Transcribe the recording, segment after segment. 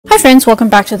Hi friends, welcome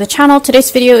back to the channel. Today's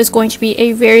video is going to be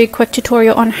a very quick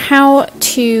tutorial on how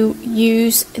to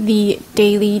use the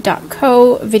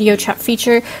daily.co video chat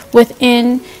feature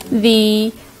within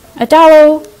the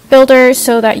Adalo builder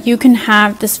so that you can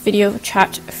have this video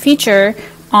chat feature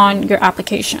on your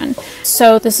application.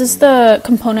 So this is the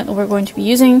component that we're going to be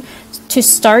using. To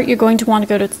start, you're going to want to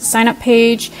go to the sign up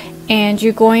page and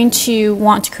you're going to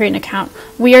want to create an account.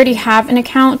 We already have an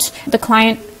account. The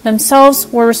client themselves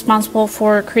were responsible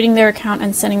for creating their account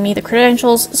and sending me the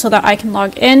credentials so that I can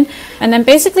log in. And then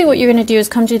basically what you're going to do is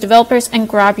come to developers and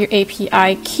grab your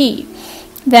API key.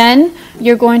 Then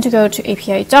you're going to go to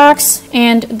API docs,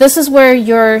 and this is where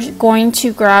you're going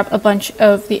to grab a bunch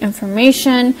of the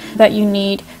information that you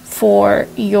need for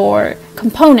your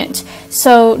component.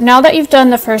 So now that you've done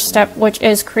the first step, which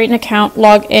is create an account,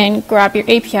 log in, grab your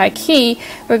API key,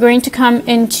 we're going to come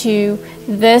into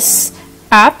this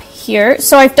app here.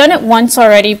 So I've done it once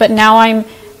already, but now I'm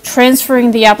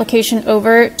transferring the application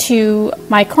over to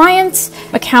my client's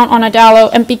account on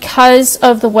Adalo, and because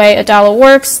of the way Adalo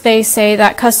works, they say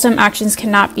that custom actions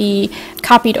cannot be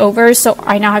copied over, so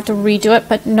I now have to redo it,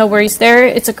 but no worries there.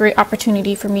 It's a great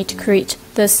opportunity for me to create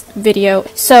this video.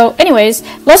 So anyways,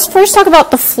 let's first talk about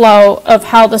the flow of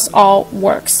how this all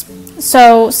works.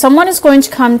 So someone is going to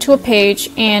come to a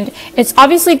page and it's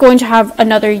obviously going to have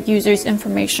another user's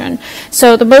information.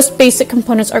 So the most basic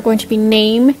components are going to be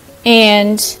name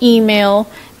and email.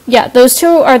 Yeah, those two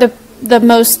are the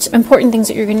most important things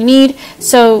that you're going to need.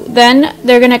 So then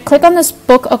they're going to click on this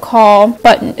book a call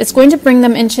button. It's going to bring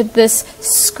them into this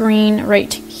screen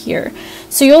right here.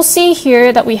 So you'll see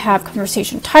here that we have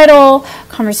conversation title,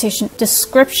 conversation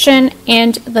description,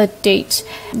 and the date.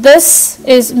 This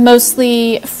is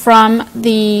mostly from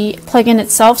the plugin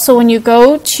itself. So when you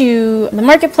go to the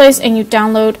marketplace and you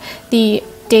download the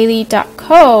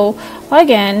daily.co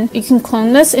plugin, you can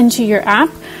clone this into your app.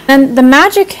 And the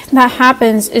magic that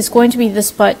happens is going to be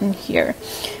this button here.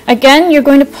 Again, you're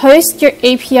going to paste your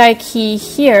API key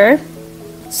here.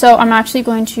 So I'm actually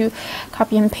going to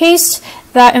copy and paste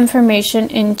that information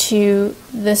into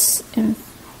this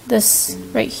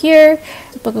right here.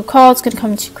 Book a call, it's going to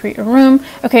come to create a room.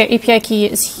 Okay, API key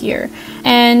is here.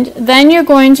 And then you're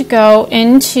going to go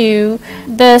into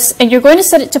this and you're going to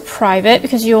set it to private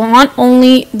because you want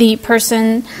only the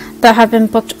person that have been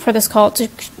booked for this call to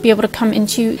be able to come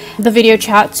into the video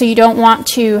chat. So you don't want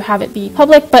to have it be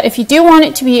public, but if you do want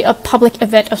it to be a public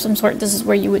event of some sort, this is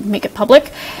where you would make it public.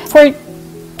 For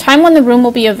time when the room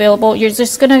will be available, you're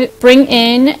just going to bring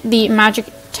in the magic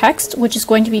text, which is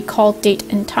going to be called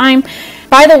date and time.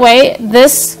 By the way,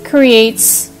 this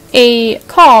creates a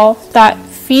call that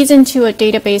feeds into a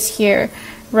database here,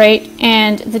 right?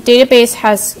 And the database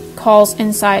has calls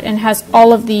inside and has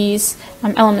all of these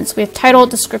elements. We have title,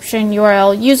 description,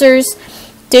 URL, users,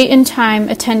 date and time,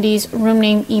 attendees, room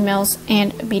name, emails,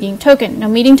 and meeting token. Now,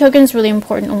 meeting token is really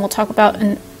important, and we'll talk about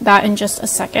that in just a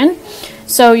second.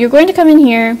 So you're going to come in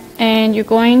here and you're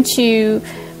going to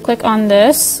click on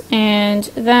this, and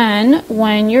then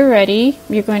when you're ready,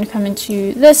 you're going to come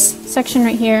into this section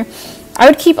right here. I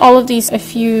would keep all of these.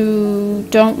 If you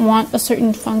don't want a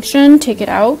certain function, take it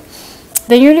out.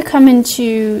 Then you're going to come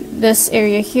into this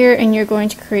area here and you're going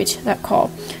to create that call.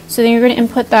 So then you're going to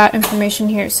input that information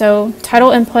here. So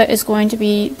title input is going to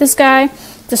be this guy,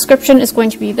 description is going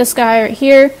to be this guy right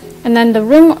here, and then the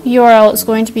room URL is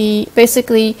going to be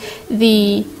basically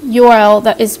the URL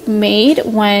that is made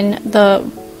when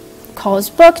the call is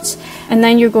booked. And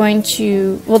then you're going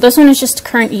to, well, this one is just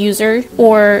current user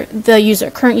or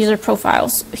the current user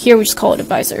profiles. Here we just call it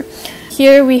advisor.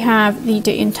 Here we have the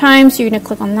date and time, so you're going to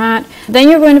click on that. Then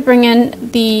you're going to bring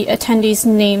in the attendees'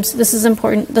 names. This is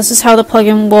important. This is how the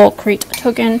plugin will create a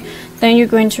token. Then you're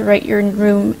going to write your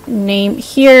room name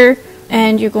here,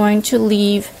 and you're going to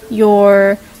leave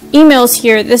your emails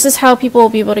here. This is how people will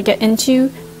be able to get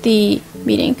into the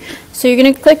meeting. So you're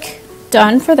going to click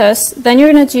done for this. Then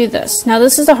you're going to do this. Now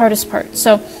this is the hardest part.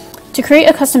 So to create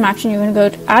a custom action, you're going to go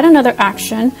to add another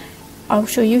action. I'll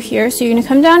show you here. So you're going to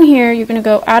come down here, you're going to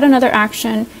go add another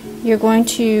action, you're going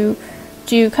to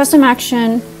do custom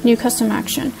action, new custom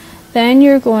action. Then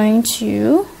you're going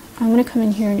to, I'm going to come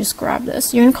in here and just grab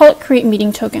this. You're going to call it create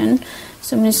meeting token.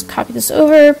 So I'm going to just copy this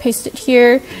over, paste it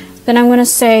here. Then I'm going to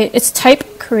say it's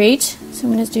type create. So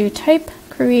I'm going to do type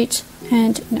create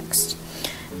and next.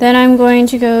 Then I'm going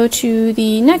to go to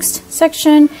the next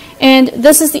section, and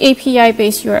this is the API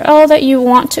based URL that you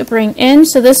want to bring in.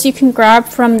 So this you can grab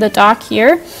from the doc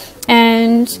here,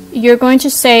 and you're going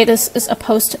to say this is a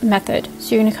post method.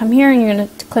 So you're going to come here and you're going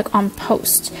to click on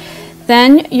post.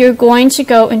 Then you're going to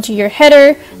go into your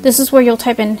header. This is where you'll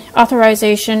type in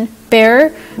authorization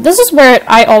bearer. This is where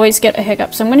I always get a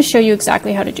hiccup, so I'm going to show you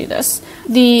exactly how to do this.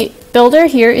 The builder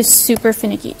here is super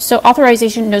finicky. So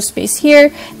authorization, no space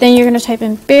here. Then you're going to type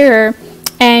in bearer,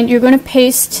 and you're going to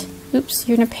paste, you're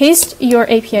going to paste your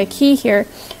API key here.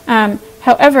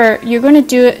 However, you're going to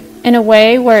do it in a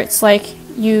way where it's like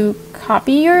you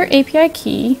copy your API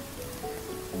key,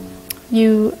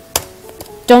 you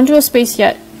don't do a space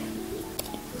yet.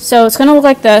 So it's going to look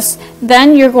like this.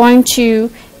 Then you're going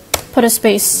to put a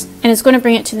space, and it's going to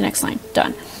bring it to the next line.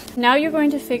 Done. Now you're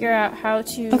going to figure out how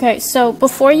to... Okay, so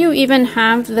before you even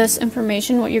have this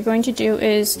information, what you're going to do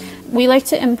is, we like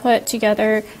to input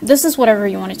together, this is whatever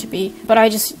you want it to be, but I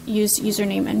just used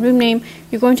username and room name.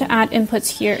 You're going to add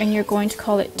inputs here, and you're going to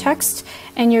call it text,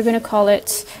 and you're going to call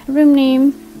it room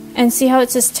name, and see how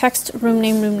it says text, room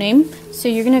name, room name? So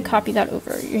you're going to copy that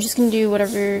over. You're just going to do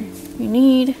whatever you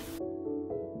need.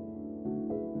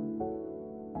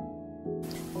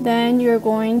 Then you're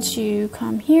going to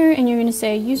come here and you're going to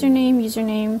say username,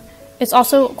 username. It's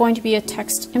also going to be a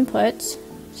text input.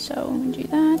 So I'm going to do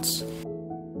that.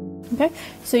 Okay,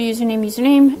 so username,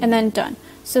 username, and then done.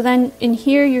 So then in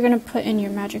here, you're going to put in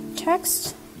your magic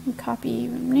text, and copy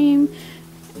room name,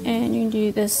 and you can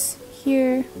do this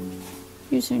here,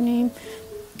 username.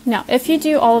 Now, if you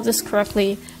do all of this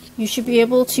correctly, you should be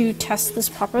able to test this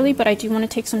properly, but I do want to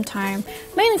take some time,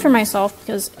 mainly for myself,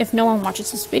 because if no one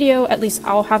watches this video, at least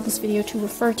I'll have this video to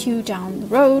refer to down the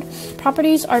road.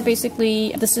 Properties are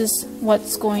basically, this is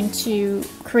what's going to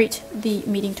create the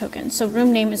meeting token. So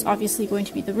room name is obviously going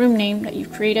to be the room name that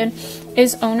you've created.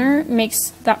 Is owner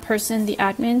makes that person the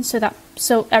admin,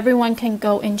 so everyone can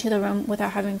go into the room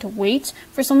without having to wait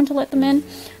for someone to let them in.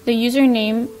 The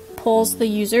username pulls the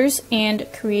users and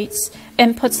creates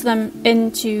and puts them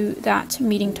into that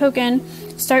meeting token.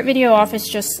 Start video off is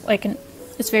just like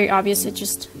it's very obvious. It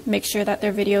just makes sure that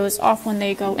their video is off when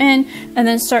they go in, and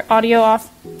then start audio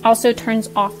off also turns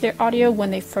off their audio when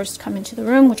they first come into the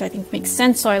room, which I think makes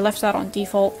sense, so I left that on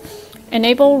default.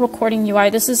 Enable recording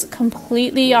UI. This is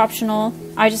completely optional.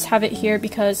 I just have it here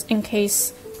because in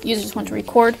case users want to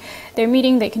record their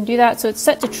meeting, they can do that. So it's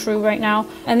set to true right now.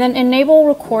 And then enable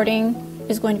recording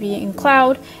is going to be in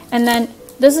cloud, and then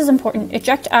this is important,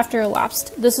 eject after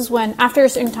elapsed. This is when after a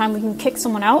certain time we can kick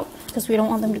someone out because we don't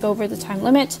want them to go over the time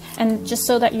limit, and just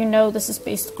so that you know, this is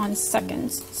based on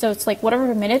seconds, so it's like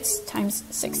whatever minutes times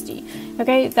 60.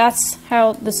 Okay, that's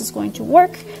how this is going to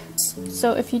work.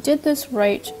 So if you did this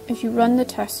right, if you run the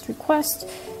test request,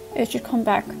 it should come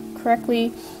back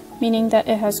correctly, meaning that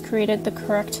it has created the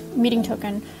correct meeting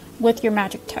token with your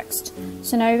magic text.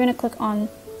 So now you're going to click on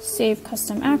save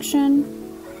custom action.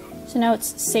 So now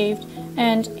it's saved,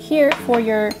 and here for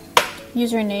your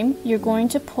username you're going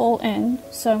to pull in,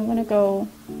 so I'm going to go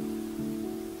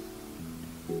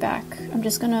back. I'm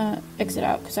just going to exit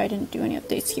out because I didn't do any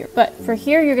updates here, but for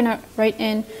here you're going to write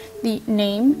in the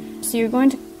name. So you're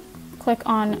going to click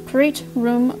on create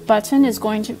room button is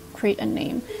going to create a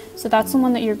name, so that's the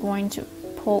one that you're going to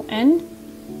pull in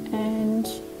and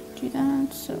do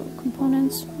that. So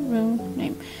components, room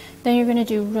name, then you're going to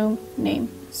do room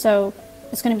name, so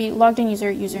it's going to be logged in user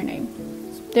username.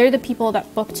 They're the people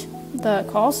that booked the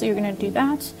call, so you're going to do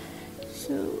that.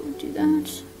 So do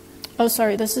that. Oh,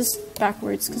 sorry, this is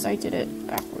backwards because I did it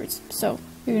backwards. So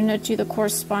you're going to do the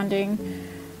corresponding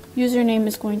username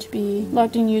is going to be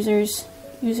logged in users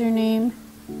username.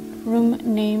 Room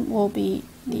name will be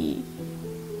the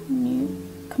new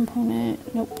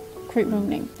component. Nope, create room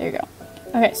name. There you go.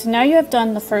 Okay, so now you have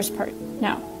done the first part.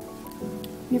 Now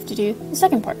you have to do the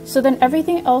second part. So then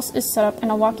everything else is set up,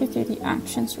 and I'll walk you through the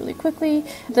actions really quickly.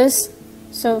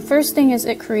 So first thing is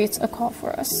it creates a call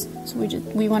for us. So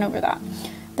we went over that.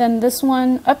 Then this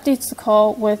one updates the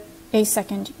call with a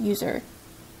second user.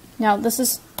 Now this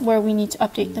is where we need to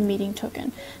update the meeting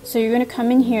token. So you're going to come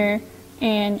in here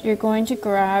and you're going to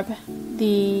grab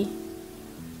the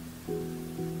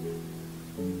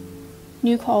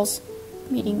new calls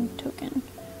meeting token.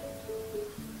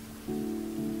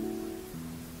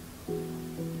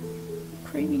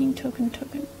 Create meeting token.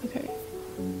 Okay,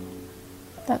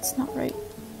 that's not right.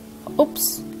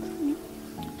 Oops.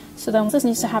 So then this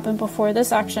needs to happen before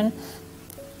this action,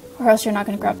 or else you're not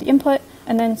going to grab the input.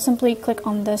 And then simply click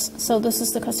on this. So this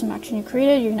is the custom action you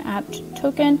created. You're going to add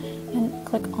token and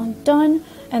click on done,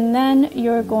 and then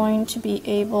you're going to be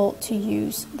able to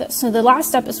use this. So the last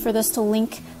step is for this to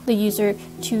link the user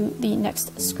to the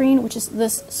next screen, which is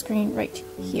this screen right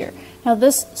here. Now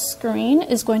this screen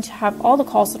is going to have all the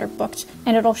calls that are booked,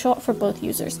 and it'll show up for both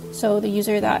users. So the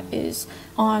user that is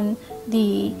on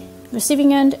the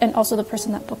receiving end and also the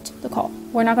person that booked the call.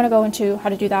 We're not going to go into how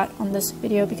to do that on this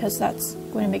video because that's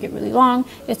going to make it really long.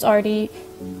 It's already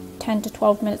 10 to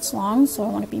 12 minutes long, so I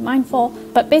want to be mindful.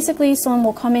 But basically, someone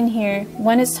will come in here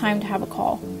when it's time to have a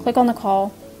call. Click on the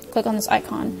call, click on this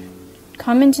icon,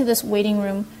 come into this waiting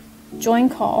room, join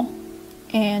call,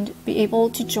 and be able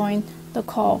to join the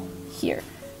call here.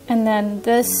 And then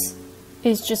this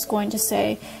is just going to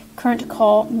say current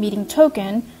call meeting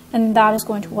token, and that is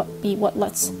going to be what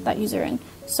lets that user in.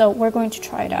 So we're going to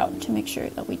try it out to make sure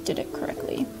that we did it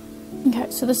correctly.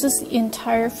 Okay, so this is the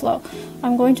entire flow.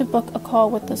 I'm going to book a call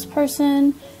with this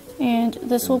person, and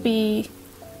this will be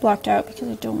blocked out because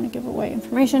I don't want to give away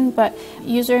information, but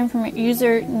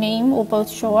user name will both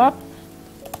show up.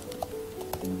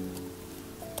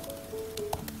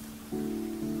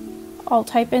 I'll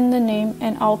type in the name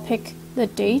and I'll pick the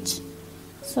date.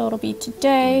 So it'll be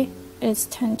today is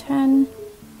 10:10.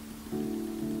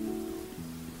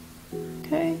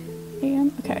 Okay,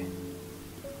 AM, okay.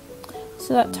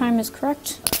 So that time is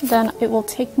correct. Then it will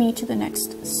take me to the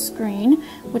next screen,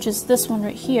 which is this one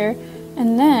right here.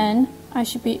 And then I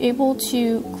should be able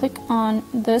to click on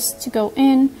this to go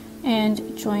in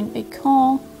and join a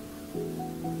call.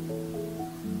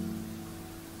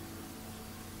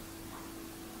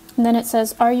 And then it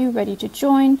says, are you ready to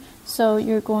join? So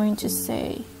you're going to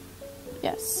say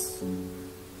yes.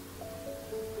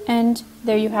 And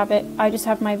there you have it. I just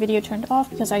have my video turned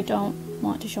off because I don't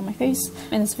want to show my face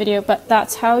in this video, but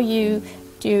that's how you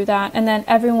do that. And then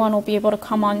everyone will be able to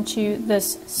come onto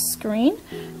this screen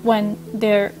when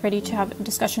they're ready to have a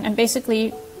discussion. And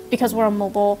basically, because we're on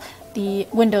mobile, the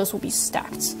windows will be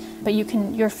stacked, but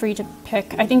you're free to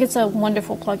pick. I think it's a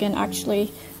wonderful plugin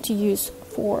actually to use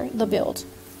for the build.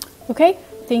 Okay,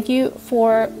 thank you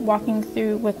for walking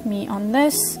through with me on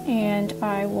this, and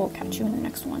I will catch you in the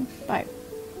next one. Bye.